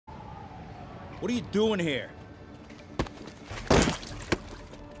What are you doing here?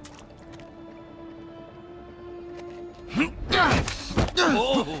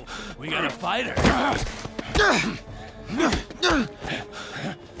 Whoa, we got a fighter.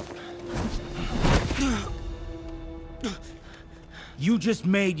 You just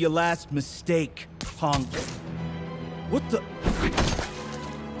made your last mistake, punk. What the?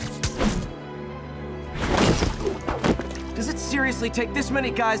 Does it seriously take this many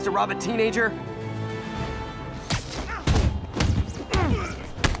guys to rob a teenager?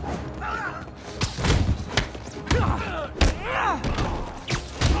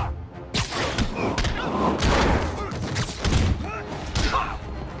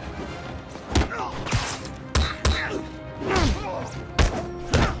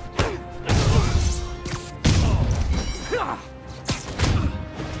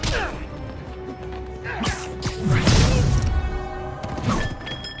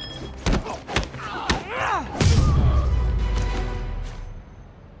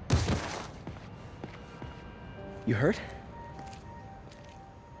 You hurt?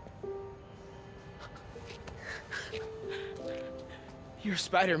 You're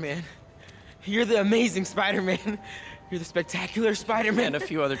Spider-Man. You're the amazing Spider-Man. You're the spectacular Spider-Man. And a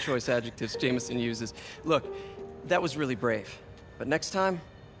few other choice adjectives Jameson uses. Look, that was really brave. But next time,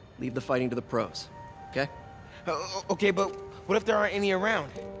 leave the fighting to the pros, okay? Okay, but what if there aren't any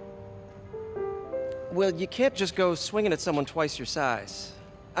around? Well, you can't just go swinging at someone twice your size.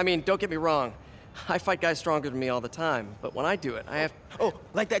 I mean, don't get me wrong. I fight guys stronger than me all the time, but when I do it, I have... Oh,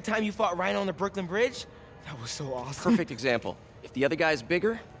 like that time you fought Rhino on the Brooklyn Bridge? That was so awesome. Perfect example. If the other guy's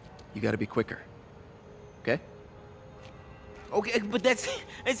bigger, you gotta be quicker. Okay? Okay, but that's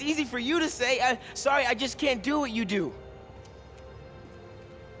easy for you to say. Sorry, I just can't do what you do.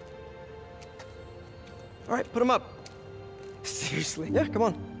 All right, put him up. Seriously? Yeah, come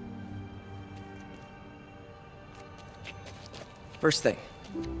on. First thing,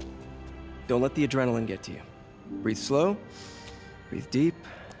 don't let the adrenaline get to you. Breathe slow, breathe deep,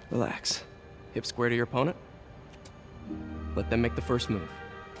 relax. Hip square to your opponent. Let them make the first move.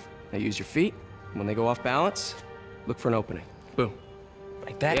 Now use your feet. When they go off balance, look for an opening. Boom.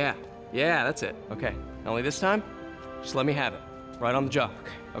 Like that? Yeah, that's it. Okay, only this time, just let me have it. Right on the jaw,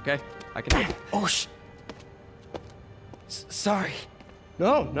 okay? I can... Oh, sorry.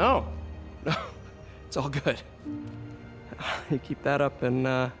 No. It's all good. You keep that up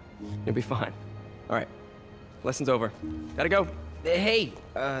and you'll be fine. All right, lesson's over. Gotta go. Hey,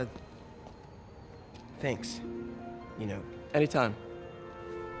 thanks. You know. Anytime.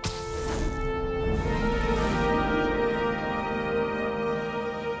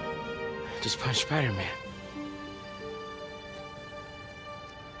 Just punch Spider-Man.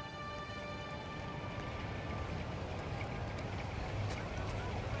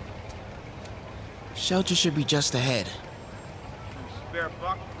 Shelter should be just ahead. Spare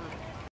buck for